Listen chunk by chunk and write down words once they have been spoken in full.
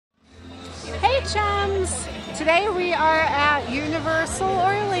Hi chums! Today we are at Universal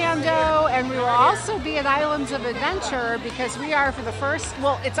Orlando, and we will also be at Islands of Adventure because we are for the first,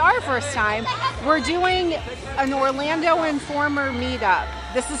 well, it's our first time, we're doing an Orlando Informer meetup.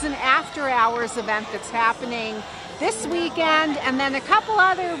 This is an after hours event that's happening this weekend and then a couple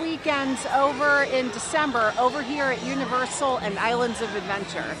other weekends over in December over here at Universal and Islands of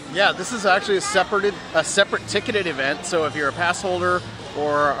Adventure. Yeah, this is actually a separate ticketed event, so if you're a pass holder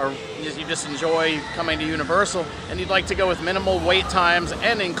or you just enjoy coming to Universal and you'd like to go with minimal wait times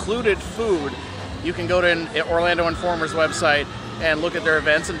and included food, you can go to Orlando Informer's website and look at their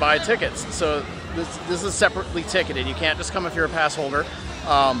events and buy tickets. So this is separately ticketed. You can't just come if you're a pass holder.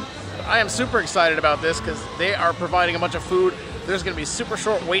 I am super excited about this because they are providing a bunch of food. There's going to be super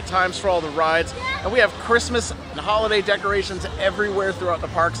short wait times for all the rides, and we have Christmas and holiday decorations everywhere throughout the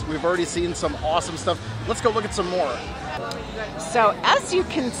parks. We've already seen some awesome stuff. Let's go look at some more. So as you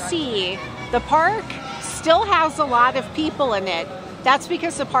can see, the park still has a lot of people in it. That's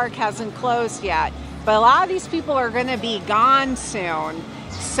because the park hasn't closed yet, but a lot of these people are going to be gone soon.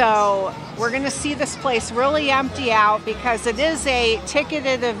 So we're going to see this place really empty out because it is a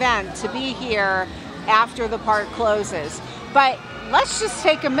ticketed event to be here after the park closes. But let's just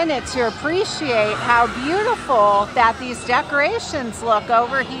take a minute to appreciate how beautiful that these decorations look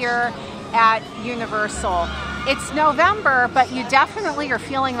over here at Universal. It's November, but you definitely are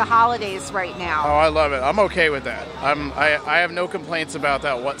feeling the holidays right now. Oh, I love it. I'm okay with that. I have no complaints about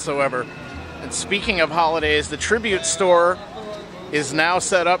that whatsoever. And speaking of holidays, the Tribute Store is now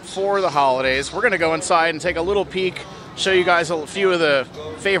set up for the holidays. We're going to go inside and take a little peek, show you guys a few of the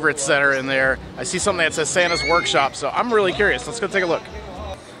favorites that are in there. I see something that says Santa's Workshop, so I'm really curious. Let's go take a look.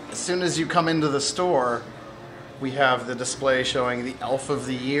 As soon as you come into the store, we have the display showing the Elf of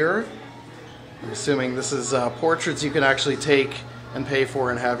the Year. I'm assuming this is portraits you can actually take and pay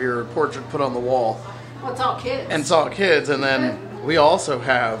for and have your portrait put on the wall. Well, it's all kids. And it's all kids, and then we also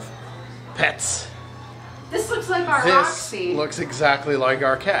have pets. This looks like our This Roxy. looks exactly like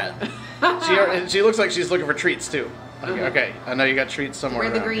our cat. She looks like she's looking for treats too. Okay, I know you got treats somewhere. We're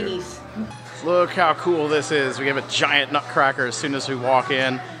the around greenies. here. Look how cool this is. We have a giant nutcracker as soon as we walk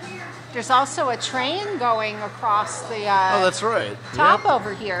in. There's also a train going across the Oh, that's right. top Yep.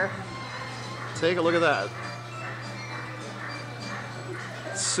 over here. Take a look at that.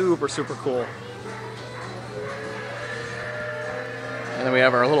 Super, super cool. And then we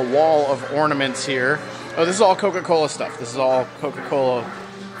have our little wall of ornaments here. Oh, this is all Coca-Cola stuff. This is all Coca-Cola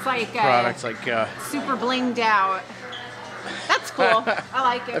It's like products, like super blinged out. That's cool. I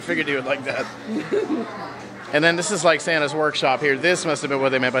like it. I figured you would like that. And then this is like Santa's Workshop here. This must have been what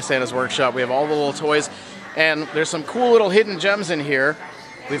they meant by Santa's Workshop. We have all the little toys, and there's some cool little hidden gems in here.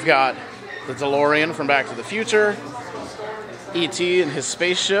 We've got the DeLorean from Back to the Future, E.T. and his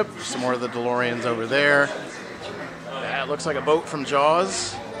spaceship, some more of the DeLoreans over there. That looks like a boat from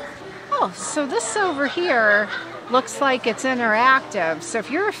Jaws. Oh, so this over here looks like it's interactive. So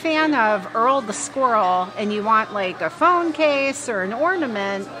if you're a fan of Earl the Squirrel and you want like a phone case or an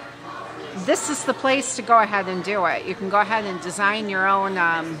ornament, this is the place to go ahead and do it. You can go ahead and design your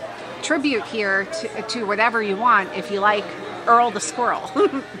own tribute here to whatever you want if you like Earl the Squirrel.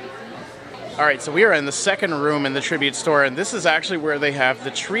 All right, so we are in the second room in the Tribute Store, and this is actually where they have the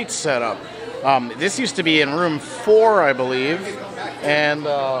treats set up. This used to be in room 4, I believe, and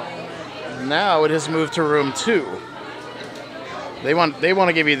now it has moved to room 2. They want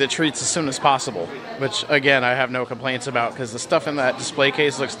to give you the treats as soon as possible, which again I have no complaints about because the stuff in that display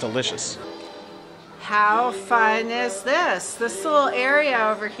case looks delicious. How fun is this? This little area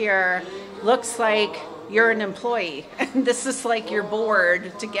over here looks like you're an employee. This is like your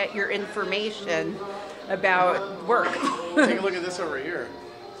board to get your information about work. Take a look at this over here.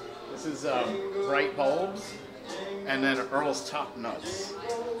 This is bright bulbs, and then Earl's Top Nuts.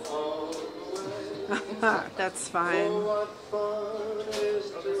 That's fun.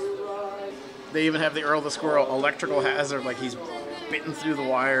 They even have the Earl the Squirrel electrical hazard, like he's bitten through the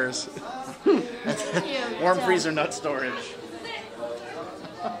wires. Warm freezer nut storage.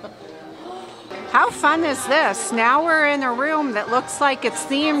 How fun is this? Now we're in a room that looks like it's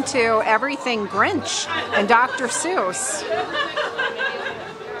themed to everything Grinch and Dr. Seuss.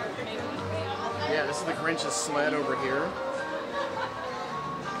 Yeah, this is the Grinch's sled over here.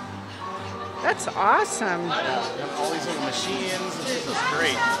 That's awesome. Yeah, we have all these little machines. This is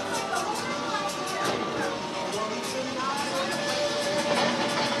great.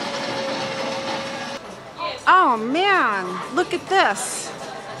 Oh man, look at this.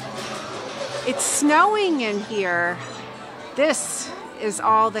 It's snowing in here. This is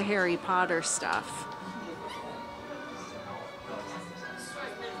all the Harry Potter stuff.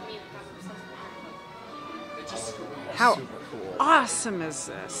 How super cool. awesome is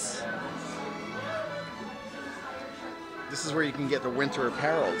this? This is where you can get the winter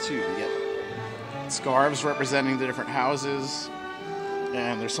apparel too. You can get scarves representing the different houses,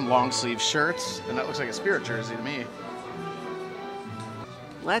 and there's some long sleeve shirts, and that looks like a Spirit jersey to me.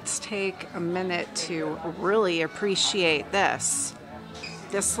 Let's take a minute to really appreciate this.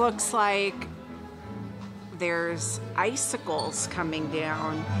 This looks like there's icicles coming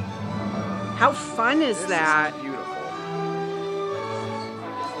down. How fun is that? Is beautiful.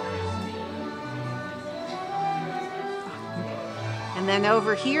 And then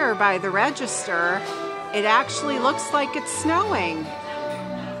over here by the register, it actually looks like it's snowing.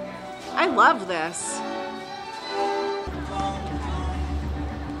 I love this.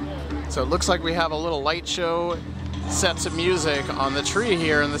 So it looks like we have a little light show, sets of music on the tree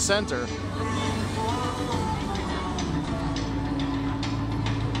here in the center.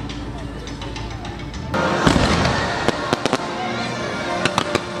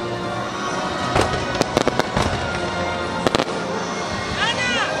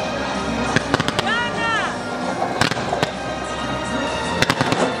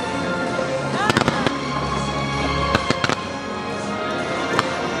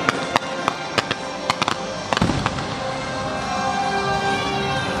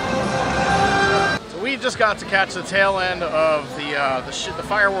 Just got to catch the tail end of the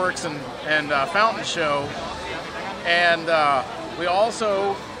fireworks and fountain show, and we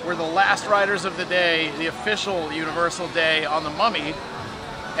also were the last riders of the day, the official Universal day on the Mummy,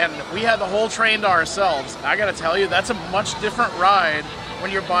 and we had the whole train to ourselves. I gotta tell you, that's a much different ride when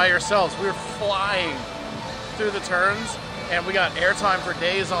you're by yourselves. We were flying through the turns, and we got airtime for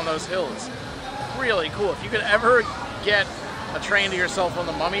days on those hills. Really cool. If you could ever get a train to yourself on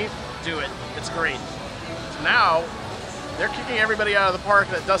the Mummy, do it. It's great. Now, they're kicking everybody out of the park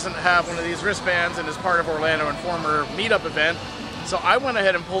that doesn't have one of these wristbands and is part of Orlando Informer Meetup event. So I went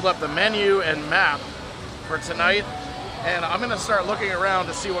ahead and pulled up the menu and map for tonight, and I'm going to start looking around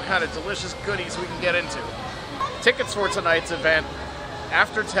to see what kind of delicious goodies we can get into. Tickets for tonight's event,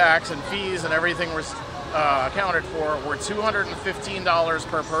 after tax and fees and everything was accounted for, were $215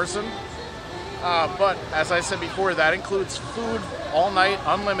 per person. But as I said before, that includes food all night,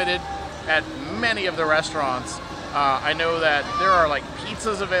 unlimited, at many of the restaurants. I know that there are like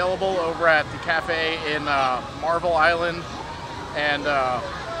pizzas available over at the cafe in Marvel Island, and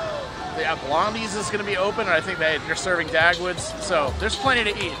Blondie's is going to be open, and I think that you're serving Dagwoods, so there's plenty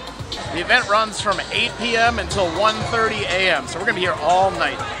to eat. The event runs from 8 p.m. until 1:30 a.m., so we're going to be here all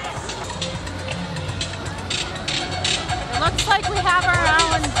night. It looks like we have our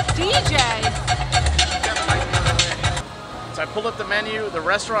own DJ. So I pulled up the menu. The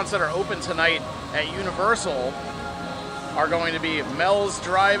restaurants that are open tonight at Universal are going to be Mel's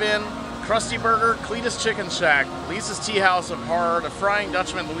Drive-In, Krusty Burger, Cletus Chicken Shack, Lisa's Tea House of Horror, The Frying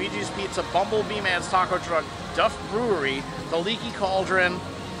Dutchman, Luigi's Pizza, Bumblebee Man's Taco Truck, Duff Brewery, The Leaky Cauldron,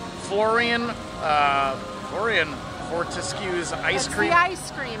 Florian Fortescue's Ice Cream. The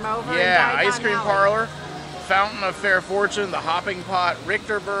ice cream over in Yeah, Diagon Ice Cream Alley. Parlor, Fountain of Fair Fortune, The Hopping Pot,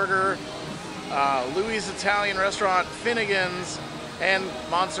 Richter Burger, Louis' Italian Restaurant, Finnegan's, and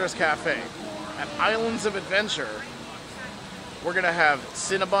Monsters Cafe. At Islands of Adventure, we're going to have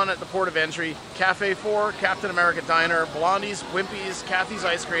Cinnabon at the port of entry, Cafe 4, Captain America Diner, Blondie's, Wimpy's, Kathy's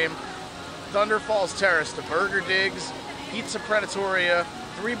Ice Cream, Thunder Falls Terrace, The Burger Digs, Pizza Predatoria,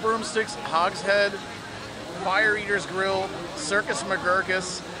 Three Broomsticks, Hogshead, Fire Eater's Grill, Circus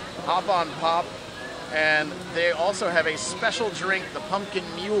McGurkus, Hop on Pop, and they also have a special drink, the Pumpkin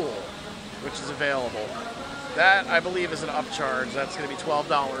Mule, which is available. That, I believe, is an upcharge. That's going to be $12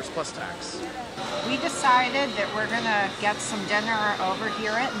 plus tax. We decided that we're going to get some dinner over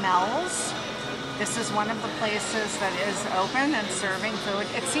here at Mel's. This is one of the places that is open and serving food.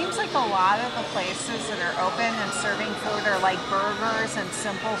 It seems like a lot of the places that are open and serving food are like burgers and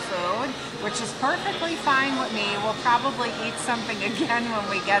simple food, which is perfectly fine with me. We'll probably eat something again when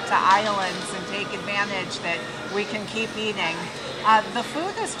we get to Islands and take advantage that we can keep eating. The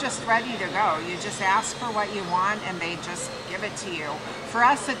food is just ready to go. You just ask for what you want and they just give it to you. For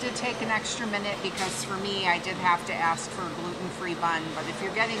us, it did take an extra minute because for me, I did have to ask for a gluten-free bun. But if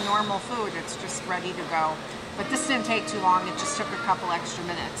you're getting normal food, it's just ready to go. But this didn't take too long. It just took a couple extra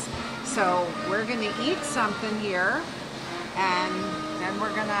minutes. So we're going to eat something here, and then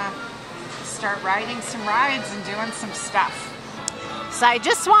we're going to start riding some rides and doing some stuff. So I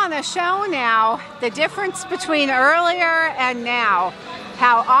just want to show now the difference between earlier and now.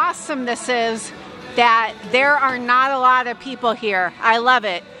 How awesome this is that there are not a lot of people here. I love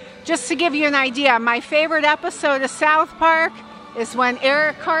it. Just to give you an idea, my favorite episode of South Park is when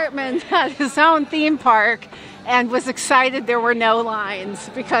Eric Cartman had his own theme park, and was excited there were no lines,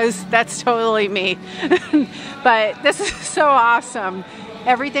 because that's totally me. But this is so awesome.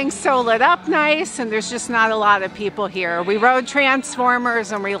 Everything's so lit up nice, and there's just not a lot of people here. We rode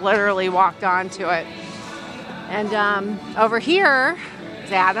Transformers and we literally walked onto it. And over here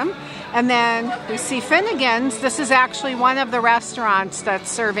is Adam. And then we see Finnegan's. This is actually one of the restaurants that's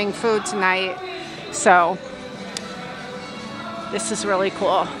serving food tonight. So this is really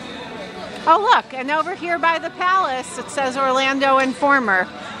cool. Oh look, and over here by the palace it says Orlando Informer.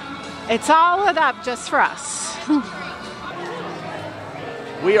 It's all lit up just for us.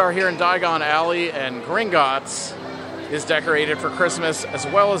 We are here in Diagon Alley, and Gringotts is decorated for Christmas, as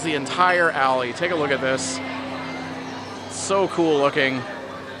well as the entire alley. Take a look at this. So cool looking.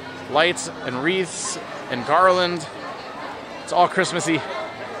 Lights and wreaths and garland. It's all Christmassy.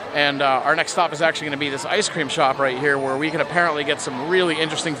 And our next stop is actually going to be this ice cream shop right here, where we can apparently get some really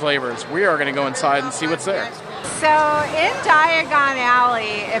interesting flavors. We are going to go inside and see what's there. So in Diagon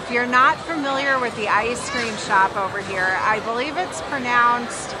Alley, if you're not familiar with the ice cream shop over here, I believe it's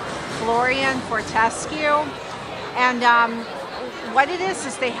pronounced Florian Fortescue. And what it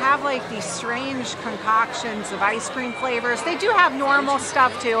is they have like these strange concoctions of ice cream flavors. They do have normal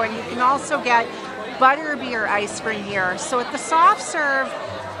stuff too, and you can also get butterbeer ice cream here. So at the soft serve,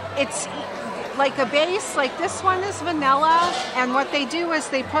 it's like a base, like this one is vanilla, and what they do is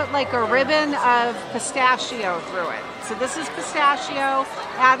they put like a ribbon of pistachio through it. So this is pistachio.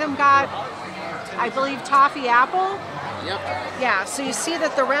 Adam got, I believe, toffee apple. Yep. Yeah, so you see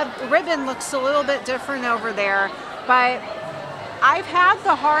that the ribbon looks a little bit different over there, but I've had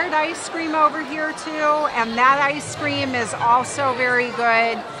the hard ice cream over here too, and that ice cream is also very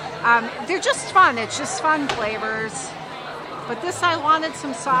good. They're just fun. It's just fun flavors. But this, I wanted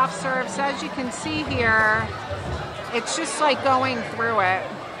some soft serves. As you can see here, it's just like going through it.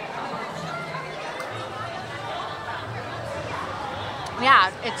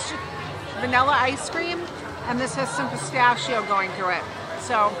 Yeah, it's just vanilla ice cream, and this has some pistachio going through it.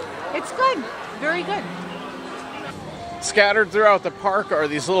 So it's good, very good. Scattered throughout the park are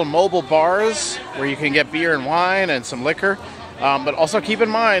these little mobile bars where you can get beer and wine and some liquor. But also keep in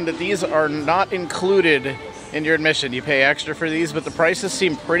mind that these are not included in your admission. You pay extra for these, but the prices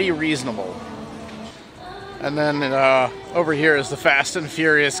seem pretty reasonable. And then over here is the Fast and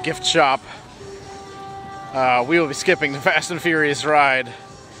Furious gift shop. We will be skipping the Fast and Furious ride.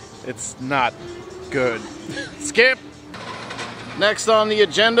 It's not good. Skip! Next on the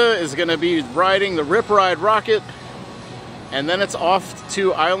agenda is going to be riding the Rip Ride Rocket. And then it's off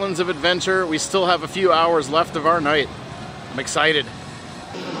to Islands of Adventure. We still have a few hours left of our night. I'm excited.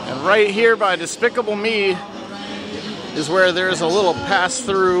 And right here by Despicable Me is where there's a little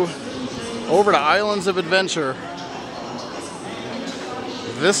pass-through over to Islands of Adventure.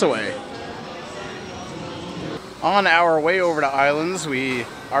 This way. On our way over to Islands, we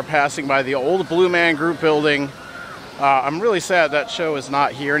are passing by the old Blue Man Group building. I'm really sad that show is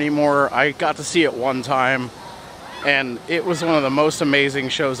not here anymore. I got to see it one time, and it was one of the most amazing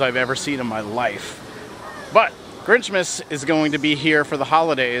shows I've ever seen in my life. But Grinchmas is going to be here for the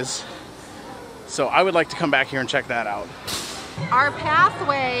holidays, so I would like to come back here and check that out. Our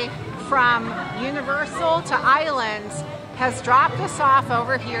pathway from Universal to Islands has dropped us off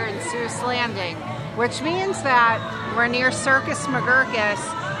over here in Seuss Landing, which means that we're near Circus McGurkus,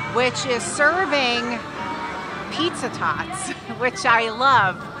 which is serving pizza tots, which I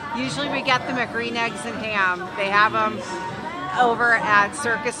love. Usually we get them at Green Eggs and Ham. They have them over at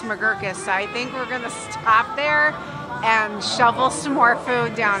Circus McGurkus. So I think we're gonna stop there and shovel some more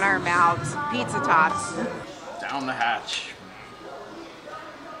food down our mouths. Pizza tots. Down the hatch.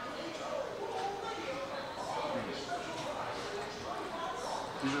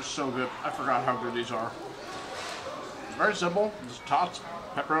 These are so good. I forgot how good these are. It's very simple. Just tots,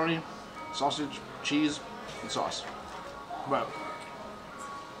 pepperoni, sausage, cheese, and sauce. But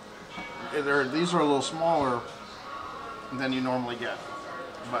these are a little smaller than you normally get.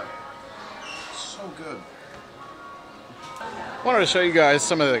 But so good. I wanted to show you guys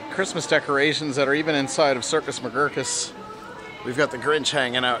some of the Christmas decorations that are even inside of Circus McGurkus. We've got the Grinch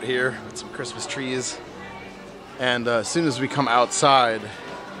hanging out here with some Christmas trees. And as soon as we come outside,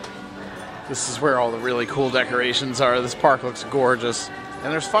 this is where all the really cool decorations are. This park looks gorgeous.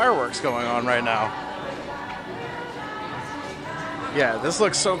 And there's fireworks going on right now. Yeah, this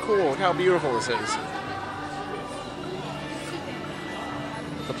looks so cool. Look how beautiful this is.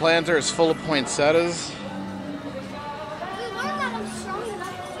 The planter is full of poinsettias.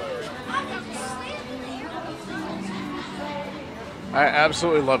 I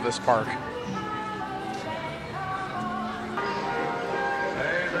absolutely love this park.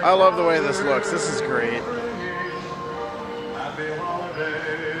 I love the way this looks. This is great.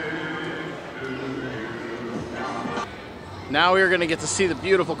 Now we're going to get to see the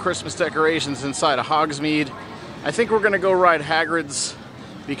beautiful Christmas decorations inside of Hogsmeade. I think we're going to go ride Hagrid's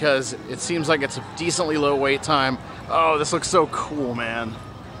because it seems like it's a decently low wait time. Oh, this looks so cool, man.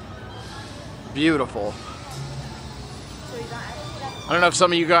 Beautiful. I don't know if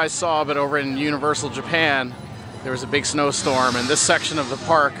some of you guys saw, but over in Universal Japan, there was a big snowstorm, and this section of the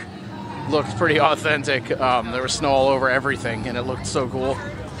park looked pretty authentic. There was snow all over everything, and it looked so cool.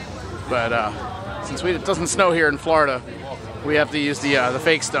 But since it doesn't snow here in Florida, we have to use the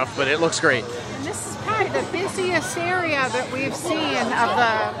fake stuff, but it looks great. And this is probably the busiest area that we've seen of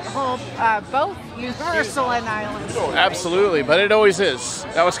the whole, both Universal and Islands. Absolutely, but it always is.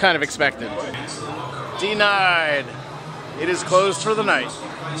 That was kind of expected. Denied. It is closed for the night.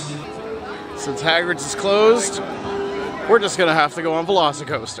 Since Hagrid's is closed, we're just gonna have to go on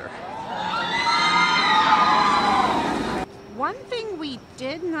Velocicoaster. One thing we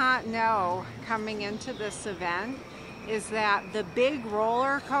did not know coming into this event is that the big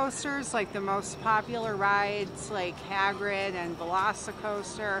roller coasters, like the most popular rides like Hagrid and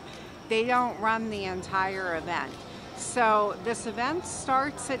Velocicoaster, they don't run the entire event. So this event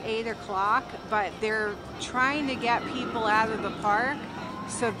starts at 8 o'clock, but they're trying to get people out of the park.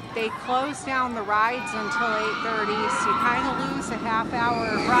 So they close down the rides until 8:30, so you kind of lose a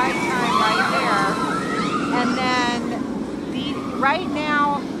half-hour ride time right there. And then right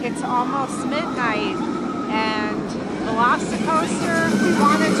now it's almost midnight, and Velocicoaster, we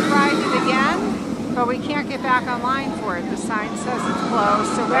wanted to ride it again, but we can't get back online for it. The sign says it's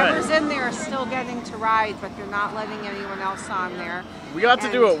closed, so whoever's in there is still getting to ride, but they're not letting anyone else on there. We got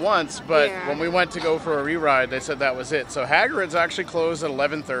to do it once, but when we went to go for a re-ride, they said that was it. So Hagrid's actually closed at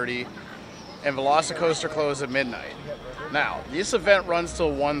 11:30, and Velocicoaster closed at midnight. Now, this event runs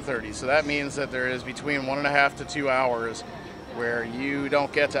till 1:30, so that means that there is between 1.5 to 2 hours where you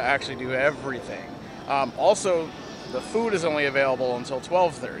don't get to actually do everything. Also, the food is only available until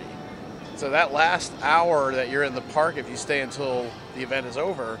 12:30. So that last hour that you're in the park, if you stay until the event is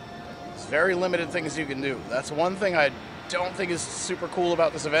over, it's very limited things you can do. That's one thing I don't think is super cool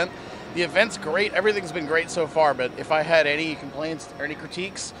about this event. The event's great, everything's been great so far, but if I had any complaints or any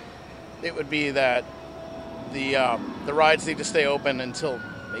critiques, it would be that the rides need to stay open until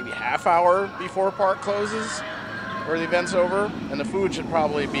maybe half hour before park closes or the event's over, and the food should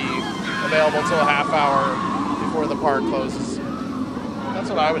probably be available till a half hour before the park closes. That's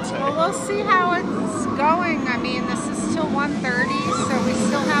what I would say. Well, we'll see how it's going. I mean, this is till 1:30, so we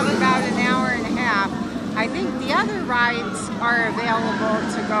still have about an hour and a half. I think the other rides are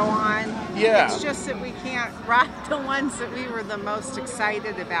available to go on. Yeah. It's just that we can't ride the ones that we were the most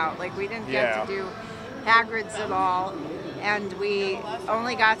excited about. Like, we didn't get to do Hagrid's at all, and we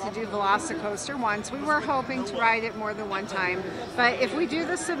only got to do Velocicoaster once. We were hoping to ride it more than one time, but if we do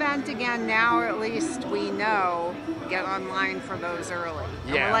this event again now, at least we know, get online for those early.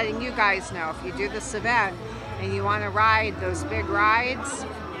 And we're letting you guys know, if you do this event and you want to ride those big rides,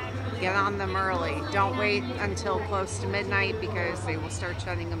 get on them early. Don't wait until close to midnight, because they will start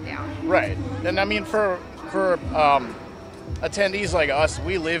shutting them down. Right, and I mean, for attendees like us,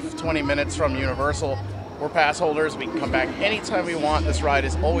 we live 20 minutes from Universal. We're pass holders. We can come back anytime we want. This ride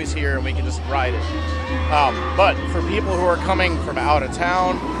is always here, and we can just ride it. But for people who are coming from out of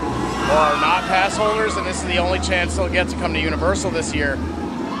town or are not pass holders, and this is the only chance they'll get to come to Universal this year,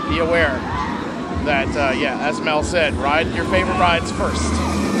 be aware that, as Mel said, ride your favorite rides first.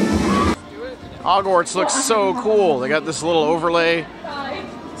 Hogwarts looks so cool. They got this little overlay,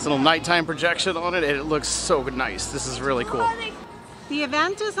 this little nighttime projection on it, and it looks so nice. This is really cool. The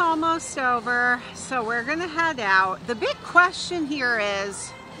event is almost over, so we're gonna head out. The big question here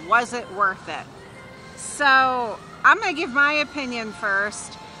is, was it worth it? So I'm gonna give my opinion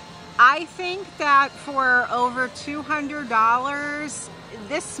first. I think that for over $200,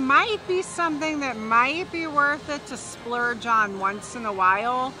 this might be something that might be worth it to splurge on once in a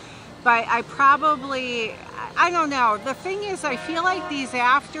while. But I don't know. The thing is, I feel like these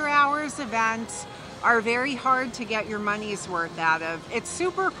after hours events are very hard to get your money's worth out of. It's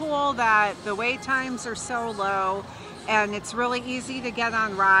super cool that the wait times are so low and it's really easy to get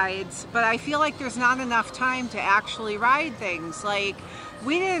on rides, but I feel like there's not enough time to actually ride things. Like,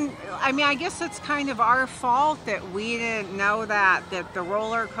 I guess it's kind of our fault that we didn't know that the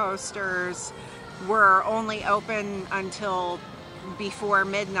roller coasters were only open until before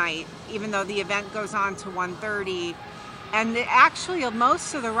midnight, even though the event goes on to 1:30, and actually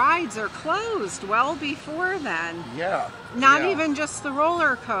most of the rides are closed well before then. Not even just the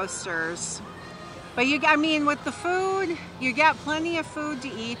roller coasters. But with the food, you get plenty of food to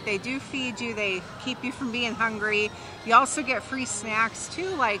eat. They do feed you, they keep you from being hungry. You also get free snacks too,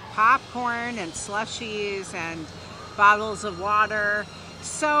 like popcorn and slushies and bottles of water.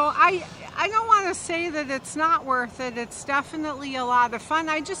 So I don't want to say that it's not worth it. It's definitely a lot of fun.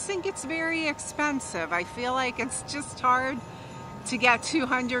 I just think it's very expensive. I feel like it's just hard to get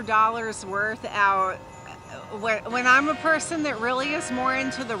 $200 worth out when I'm a person that really is more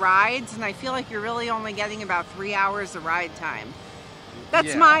into the rides, and I feel like you're really only getting about 3 hours of ride time.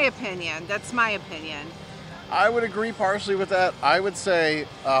 That's my opinion. That's my opinion. I would agree partially with that. I would say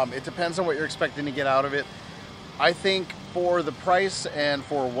it depends on what you're expecting to get out of it. I think for the price and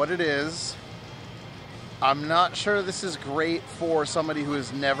for what it is, I'm not sure this is great for somebody who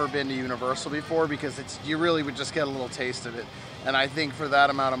has never been to Universal before, because you really would just get a little taste of it. And I think for that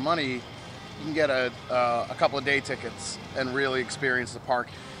amount of money, you can get a couple of day tickets and really experience the park,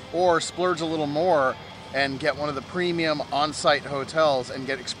 or splurge a little more and get one of the premium on-site hotels and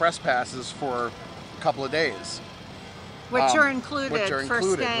get express passes for a couple of days. Which are included for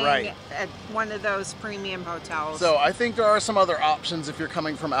staying right at one of those premium hotels. So I think there are some other options if you're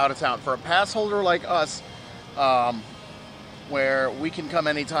coming from out of town. For a pass holder like us, where we can come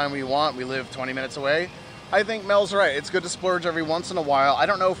anytime we want, we live 20 minutes away, I think Mel's right. It's good to splurge every once in a while. I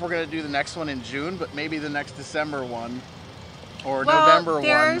don't know if we're going to do the next one in June, but maybe the next December one or November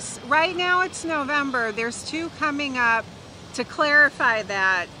one. Right now it's November. There's 2 coming up, to clarify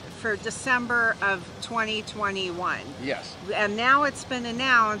that, for December of 2021. Yes. And now it's been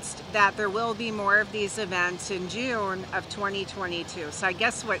announced that there will be more of these events in June of 2022. So I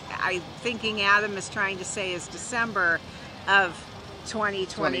guess what I'm thinking Adam is trying to say is December of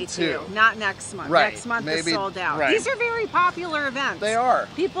 2022, not next month. Right. Next month Maybe, is sold out. right. These are very popular events. They are.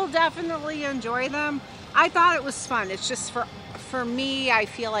 People definitely enjoy them. I thought it was fun. It's just for me, I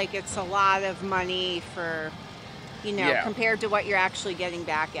feel like it's a lot of money for, you know, compared to what you're actually getting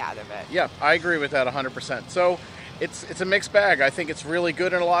back out of it. Yeah, I agree with that 100%. So it's a mixed bag. I think it's really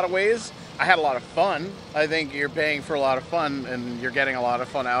good in a lot of ways. I had a lot of fun. I think you're paying for a lot of fun and you're getting a lot of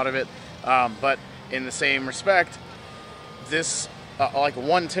fun out of it. But in the same respect, this, like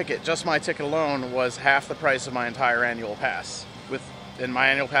one ticket, just my ticket alone, was half the price of my entire annual pass. In my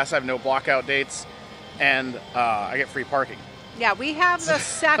annual pass, I have no blockout dates, and I get free parking. Yeah, we have the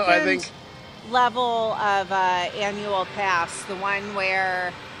second I think level of annual pass, the one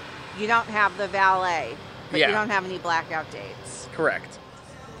where you don't have the valet, but you don't have any blackout dates. Correct.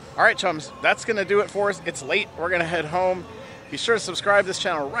 All right, chums, that's going to do it for us. It's late. We're going to head home. Be sure to subscribe to this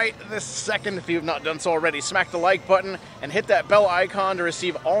channel right this second if you've not done so already. Smack the like button and hit that bell icon to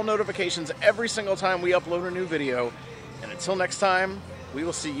receive all notifications every single time we upload a new video. And until next time, we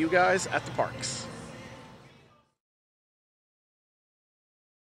will see you guys at the parks.